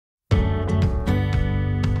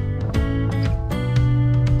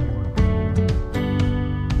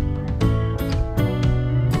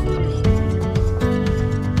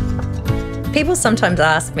People sometimes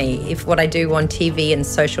ask me if what I do on TV and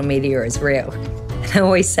social media is real. And I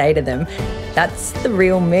always say to them, that's the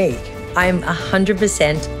real me. I'm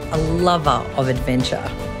 100% a lover of adventure.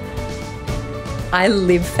 I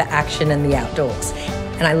live for action and the outdoors,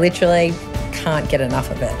 and I literally can't get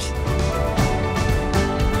enough of it.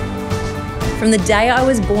 From the day I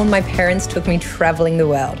was born, my parents took me travelling the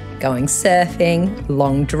world, going surfing,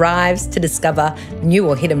 long drives to discover new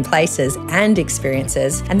or hidden places and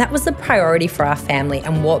experiences, and that was the priority for our family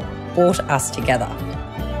and what brought us together.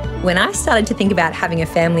 When I started to think about having a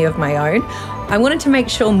family of my own, I wanted to make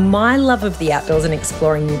sure my love of the outdoors and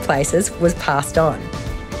exploring new places was passed on.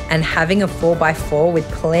 And having a 4x4 with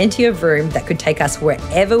plenty of room that could take us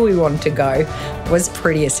wherever we wanted to go was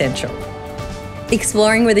pretty essential.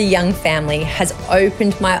 Exploring with a young family has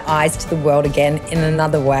opened my eyes to the world again in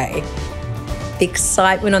another way. The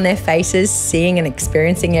excitement on their faces, seeing and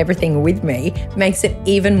experiencing everything with me, makes it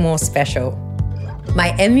even more special.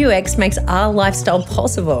 My MU-X makes our lifestyle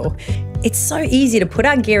possible. It's so easy to put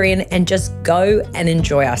our gear in and just go and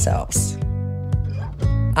enjoy ourselves.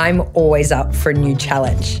 I'm always up for a new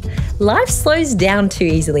challenge. Life slows down too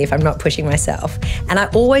easily if I'm not pushing myself, and I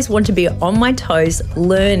always want to be on my toes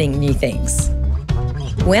learning new things.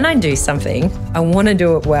 When I do something, I want to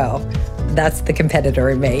do it well. That's the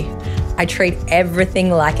competitor in me. I treat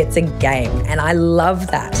everything like it's a game, and I love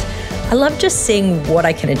that. I love just seeing what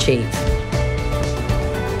I can achieve.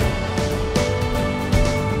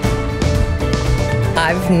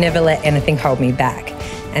 I've never let anything hold me back,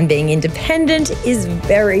 and being independent is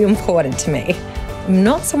very important to me. I'm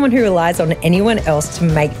not someone who relies on anyone else to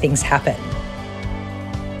make things happen.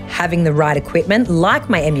 Having the right equipment, like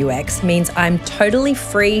my MU-X, means I'm totally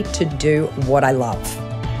free to do what I love.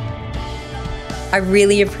 I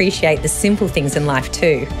really appreciate the simple things in life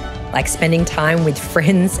too, like spending time with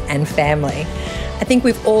friends and family. I think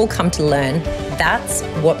we've all come to learn that's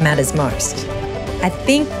what matters most. I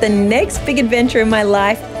think the next big adventure in my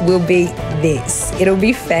life will be this. It'll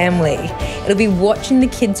be family. It'll be watching the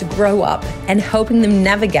kids grow up and helping them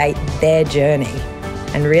navigate their journey.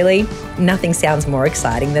 And really, nothing sounds more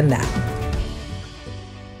exciting than that.